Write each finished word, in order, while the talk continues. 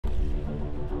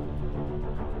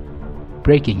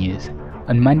Breaking news.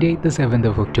 On Monday, the 7th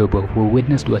of October, we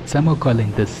witnessed what some are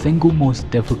calling the single most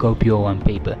difficult Pure 1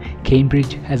 paper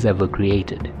Cambridge has ever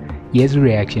created. Here's a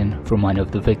reaction from one of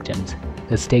the victims.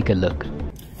 Let's take a look. Do you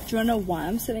want to know why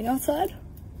I'm sitting outside?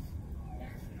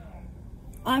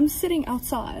 I'm sitting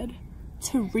outside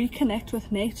to reconnect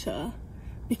with nature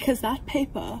because that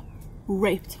paper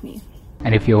raped me.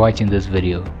 And if you're watching this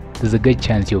video, there's a good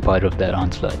chance you're part of that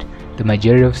onslaught. The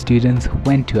majority of students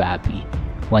went to happy.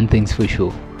 One thing's for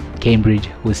sure, Cambridge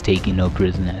was taking no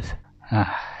prisoners.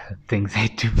 Things I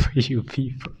do for you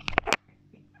people.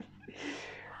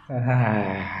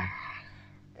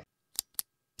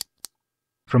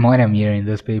 From what I'm hearing,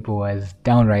 this paper was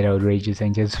downright outrageous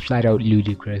and just flat out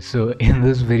ludicrous. So in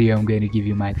this video, I'm going to give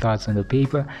you my thoughts on the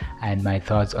paper and my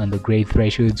thoughts on the grade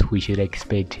thresholds we should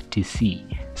expect to see.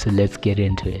 So let's get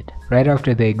into it. Right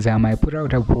after the exam, I put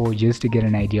out a poll just to get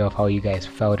an idea of how you guys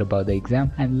felt about the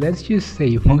exam, and let's just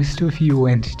say most of you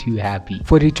went too happy.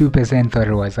 42% thought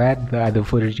it was hard, the other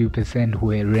 42%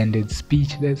 were rendered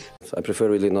speechless. I prefer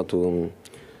really not to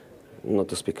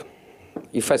speak.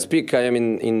 If I speak, I am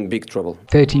in big trouble.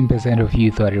 13% of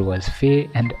you thought it was fair,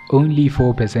 and only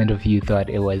 4% of you thought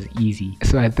it was easy.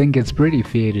 So I think it's pretty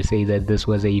fair to say that this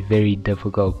was a very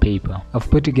difficult paper. I've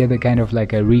put together kind of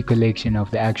like a recollection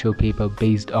of the actual paper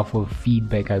based off of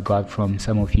feedback I got from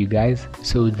some of you guys.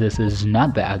 So this is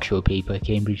not the actual paper.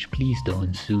 Cambridge, please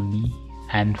don't sue me.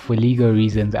 And for legal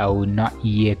reasons, I will not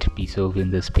yet be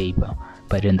solving this paper,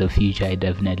 but in the future I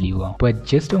definitely will. But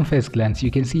just on first glance, you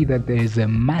can see that there is a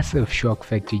massive shock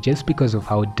factor just because of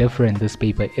how different this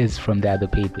paper is from the other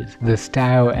papers. The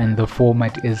style and the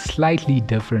format is slightly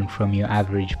different from your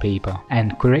average paper.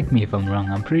 And correct me if I'm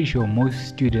wrong, I'm pretty sure most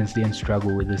students didn't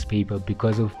struggle with this paper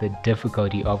because of the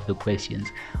difficulty of the questions,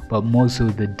 but more so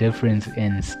the difference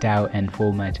in style and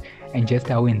format and just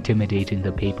how intimidating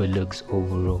the paper looks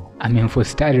overall. I mean, for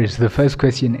starters, the first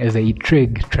question is a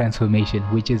trig transformation,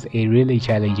 which is a really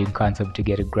challenging concept to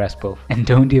get a grasp of. And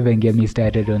don't even get me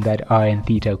started on that r and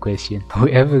theta question.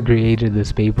 Whoever created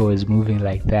this paper was moving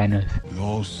like Thanos. With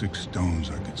all 6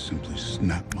 stones, I could simply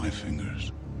snap my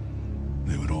fingers.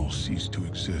 They would all cease to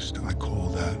exist. I call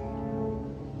that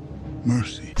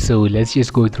mercy. So let's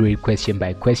just go through it question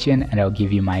by question and I'll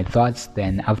give you my thoughts.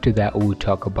 Then after that we'll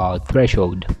talk about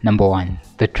threshold. Number 1,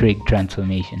 the trig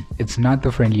transformation. It's not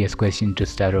the friendliest question to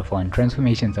start off on.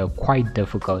 Transformations are quite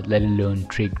difficult, let alone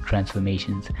trig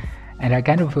transformations. And I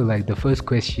kind of feel like the first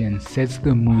question sets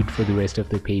the mood for the rest of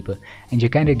the paper, and you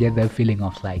kind of get that feeling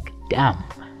of like, damn,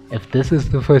 if this is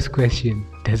the first question,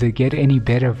 does it get any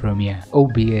better from here?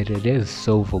 Albeit it is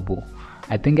solvable.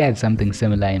 I think I had something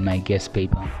similar in my guest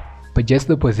paper. But just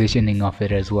the positioning of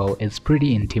it as well is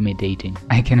pretty intimidating.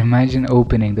 I can imagine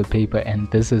opening the paper and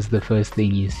this is the first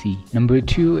thing you see. Number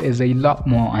 2 is a lot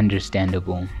more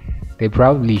understandable. They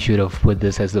probably should have put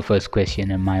this as the first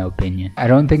question in my opinion. I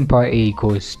don't think part A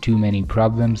caused too many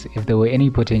problems. If there were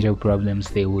any potential problems,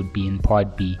 they would be in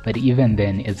part B. But even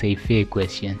then, it's a fair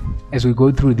question. As we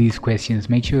go through these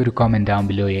questions, make sure to comment down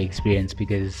below your experience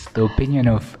because the opinion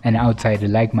of an outsider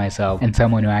like myself and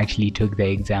someone who actually took the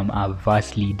exam are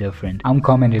vastly different. I'm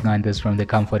commenting on this from the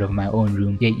comfort of my own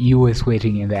room, yet you were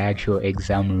sweating in the actual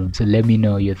exam room. So let me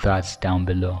know your thoughts down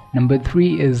below. Number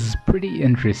 3 is pretty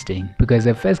interesting because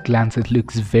at first glance it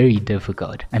looks very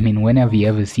difficult. I mean, when have you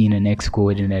ever seen an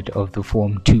x-coordinate of the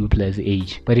form 2 plus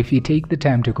h? But if you take the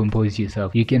time to compose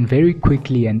yourself, you can very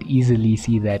quickly and easily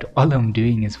see that all I'm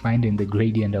doing is finding the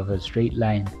gradient of a straight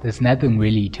line. There's nothing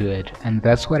really to it, and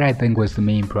that's what I think was the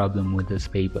main problem with this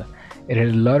paper. It had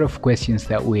a lot of questions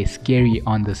that were scary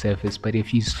on the surface, but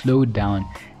if you slowed down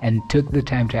and took the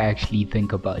time to actually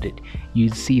think about it,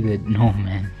 you'd see that no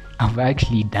man, I've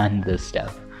actually done this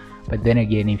stuff. But then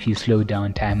again, if you slow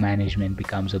down, time management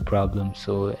becomes a problem,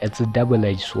 so it's a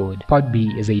double-edged sword. Part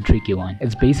B is a tricky one.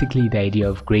 It's basically the idea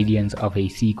of gradients of a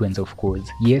sequence of chords.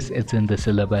 Yes, it's in the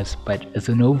syllabus, but it's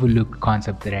an overlooked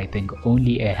concept that I think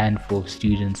only a handful of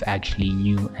students actually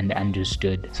knew and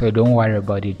understood. So don't worry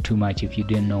about it too much if you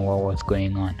didn't know what was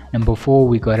going on. Number 4,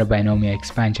 we got a binomial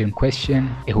expansion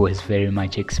question. It was very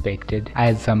much expected. I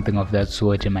had something of that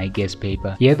sort in my guest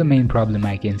paper. Here the main problem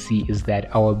I can see is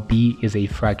that our B is a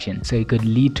fraction. So it could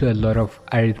lead to a lot of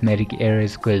arithmetic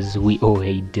errors because we all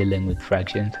hate dealing with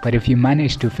fractions. But if you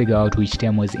manage to figure out which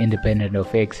term was independent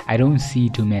of x, I don't see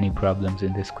too many problems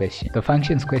in this question. The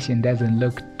functions question doesn't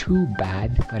look too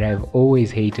bad, but I've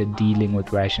always hated dealing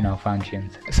with rational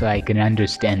functions. So I can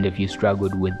understand if you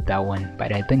struggled with that one.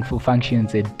 But I think for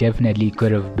functions, it definitely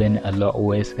could have been a lot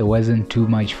worse. There wasn't too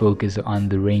much focus on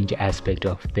the range aspect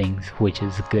of things, which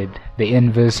is good. The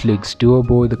inverse looks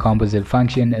doable, the composite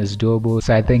function is doable.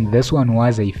 So I think think this one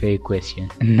was a fair question.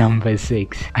 Number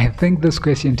 6. I think this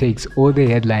question takes all the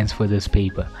headlines for this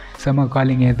paper. Some are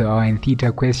calling it the R and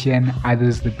theta question,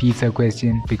 others the pizza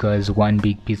question because one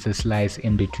big pizza slice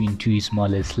in between two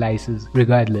smaller slices.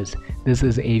 Regardless, this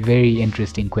is a very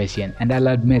interesting question, and I'll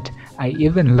admit I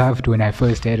even laughed when I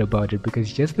first heard about it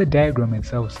because just the diagram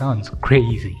itself sounds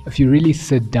crazy. If you really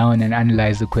sit down and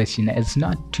analyze the question, it's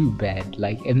not too bad.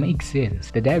 Like, it makes sense.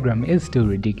 The diagram is still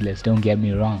ridiculous, don't get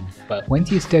me wrong, but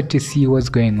once you start to see what's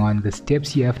going on, the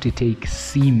steps you have to take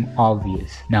seem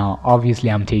obvious. Now obviously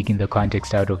I'm taking the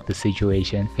context out of the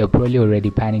situation. You're probably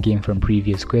already panicking from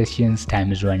previous questions,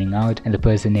 time is running out, and the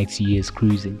person next to you is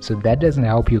cruising, so that doesn't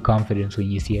help your confidence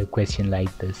when you see a question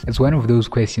like this. It's one of those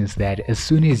questions that as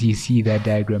soon as you see that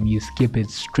diagram, you skip it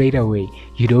straight away.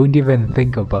 You don't even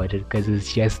think about it because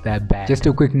it's just that bad. Just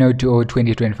a quick note to all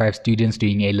 2025 students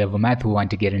doing A-level math who want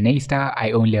to get an A-star,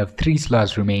 I only have 3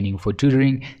 slots remaining for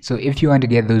tutoring, so if you want to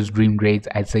get those dream grades,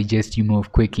 I'd suggest you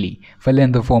move quickly. Fill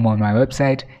in the form on my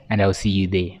website and I'll see you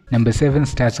there. Number 7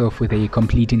 starts off with a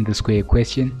completing the square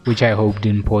question, which I hope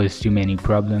didn't pose too many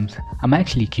problems. I'm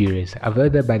actually curious. I've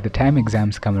heard that by the time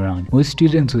exams come around, most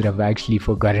students would have actually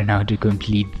forgotten how to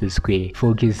complete the square,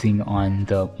 focusing on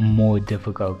the more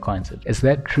difficult concept. Is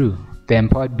that true? Then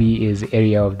part B is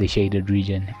area of the shaded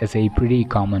region. It's a pretty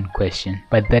common question,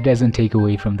 but that doesn't take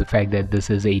away from the fact that this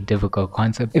is a difficult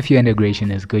concept. If your integration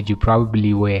is good, you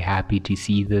probably were happy to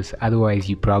see this, otherwise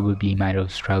you probably might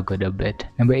have struggled a bit.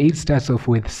 Number 8 starts off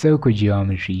with circle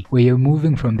geometry, where you're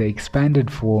moving from the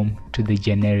expanded form to the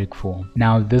generic form.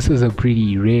 Now this is a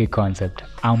pretty rare concept.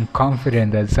 I'm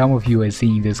confident that some of you are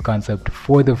seeing this concept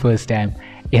for the first time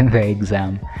in the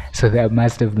exam, so that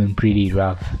must have been pretty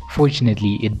rough.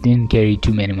 Fortunately, it didn't carry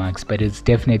too many marks, but it's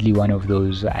definitely one of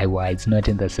those it's not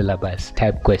in the syllabus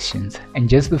type questions. And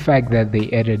just the fact that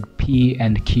they added P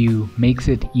and Q makes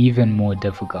it even more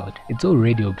difficult. It's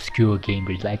already obscure,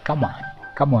 Cambridge, like come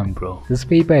on bro. This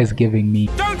paper is giving me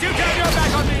Don't you turn your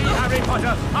back on me, Harry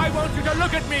Potter! I want you to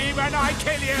look at me when I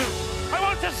kill you! I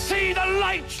want to see the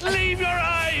light leave your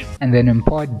eyes! And then in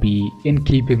part B, in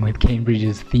keeping with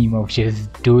Cambridge's theme of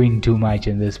just doing too much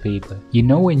in this paper, you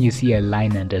know when you see a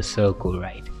line and a circle,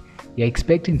 right? You're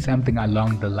expecting something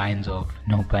along the lines of,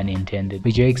 no pun intended,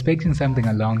 but you're expecting something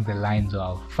along the lines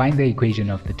of, find the equation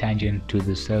of the tangent to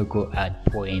the circle at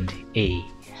point A.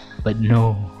 But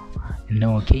no,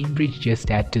 Cambridge just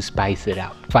had to spice it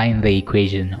up. Find the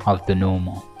equation of the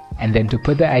normal. And then to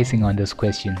put the icing on this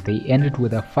question, they ended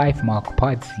with a 5-mark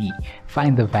part C,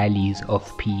 find the values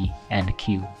of P and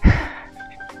Q.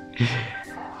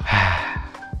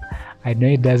 I know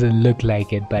it doesn't look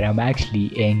like it, but I'm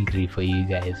actually angry for you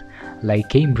guys. Like,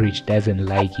 Cambridge doesn't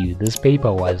like you. This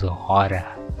paper was a horror.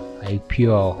 Like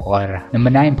pure horror.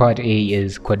 Number 9 part A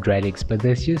is quadratics, but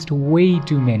there's just way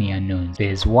too many unknowns.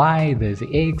 There's Y, there's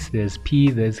X, there's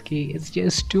P, there's K. It's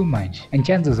just too much. And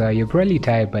chances are you're probably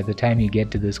tired by the time you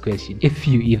get to this question, if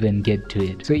you even get to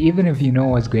it. So even if you know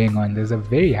what's going on, there's a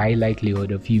very high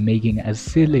likelihood of you making a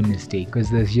silly mistake because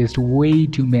there's just way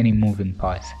too many moving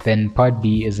parts. Then part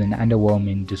B is an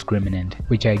underwhelming discriminant,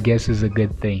 which I guess is a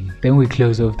good thing. Then we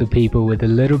close off the paper with a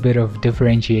little bit of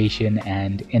differentiation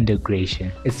and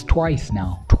integration. It's twice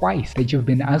that you've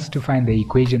been asked to find the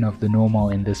equation of the normal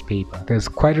in this paper. There's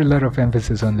quite a lot of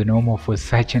emphasis on the normal for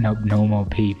such an abnormal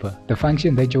paper. The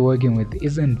function that you're working with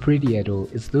isn't pretty at all.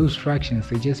 It's those fractions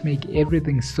that just make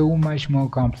everything so much more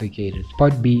complicated.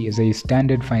 Part B is a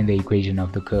standard find the equation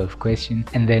of the curve question.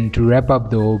 And then to wrap up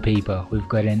the whole paper, we've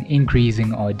got an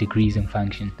increasing or decreasing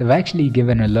function. They've actually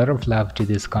given a lot of love to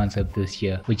this concept this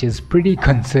year, which is pretty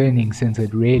concerning since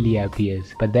it rarely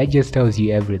appears. But that just tells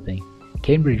you everything.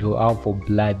 Cambridge will out for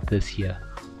blood this year,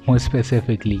 more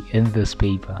specifically in this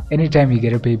paper. Anytime you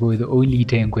get a paper with only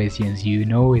 10 questions, you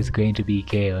know it's going to be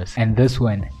chaos, and this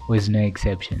one was no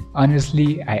exception.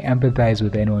 Honestly, I empathize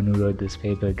with anyone who wrote this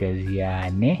paper because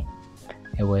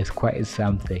it was quite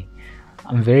something.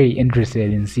 I'm very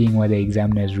interested in seeing what the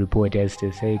examiner's report has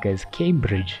to say because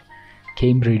Cambridge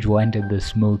wanted the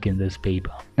smoke in this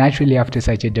paper. Naturally, after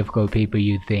such a difficult paper,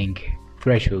 you'd think,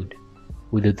 threshold.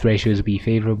 Would the thresholds be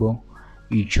favorable?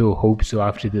 You sure hope so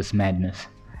after this madness.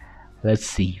 Let's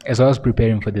see. As I was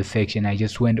preparing for this section, I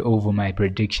just went over my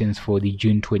predictions for the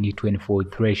June 2024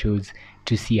 thresholds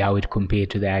to see how it compared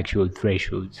to the actual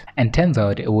thresholds. And turns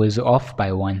out it was off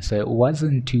by 1, so it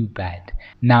wasn't too bad.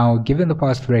 Now, given the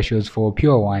past thresholds for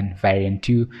Pure 1, Variant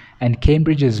 2, and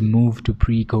Cambridge's move to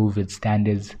pre-COVID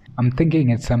standards, I'm thinking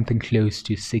it's something close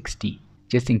to 60.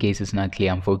 Just in case it's not clear,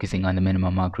 I'm focusing on the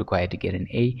minimum mark required to get an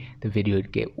A. The video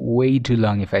would get way too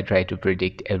long if I tried to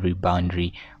predict every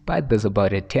boundary, but there's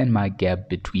about a 10-mark gap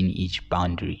between each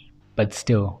boundary. But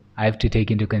still, I have to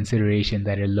take into consideration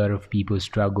that a lot of people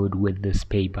struggled with this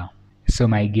paper. So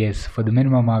my guess, for the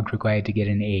minimum mark required to get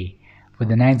an A, for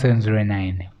the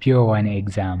 9709 Pure 1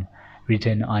 exam,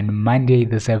 written on Monday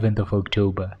the 7th of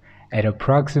October at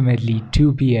approximately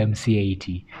 2 p.m. CAT.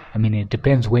 I mean, it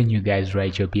depends when you guys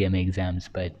write your PM exams,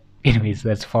 but anyways,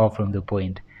 that's far from the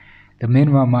point. The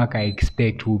minimum mark I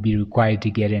expect will be required to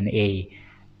get an A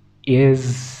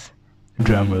is,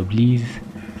 drumroll please,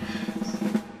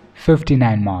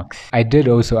 59 marks. I did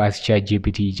also ask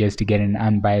ChatGPT just to get an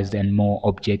unbiased and more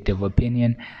objective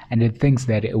opinion, and it thinks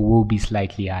that it will be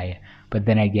slightly higher. But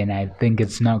then again, I think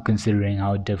it's not considering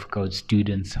how difficult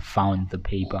students found the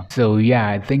paper. So yeah,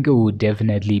 I think it will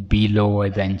definitely be lower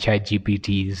than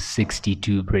ChatGPT's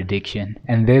 62 prediction.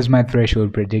 And there's my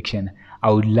threshold prediction. I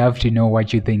would love to know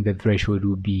what you think the threshold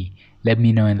would be. Let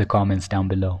me know in the comments down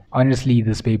below. Honestly,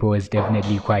 this paper was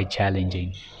definitely quite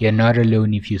challenging. You're not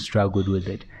alone if you struggled with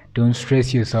it. Don't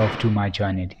stress yourself too much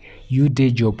on it. You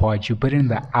did your part. You put in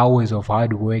the hours of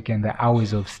hard work and the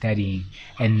hours of studying,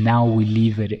 and now we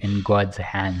leave it in God's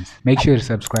hands. Make sure to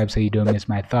subscribe so you don't miss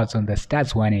my thoughts on the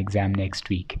Stats 1 exam next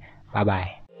week. Bye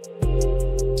bye.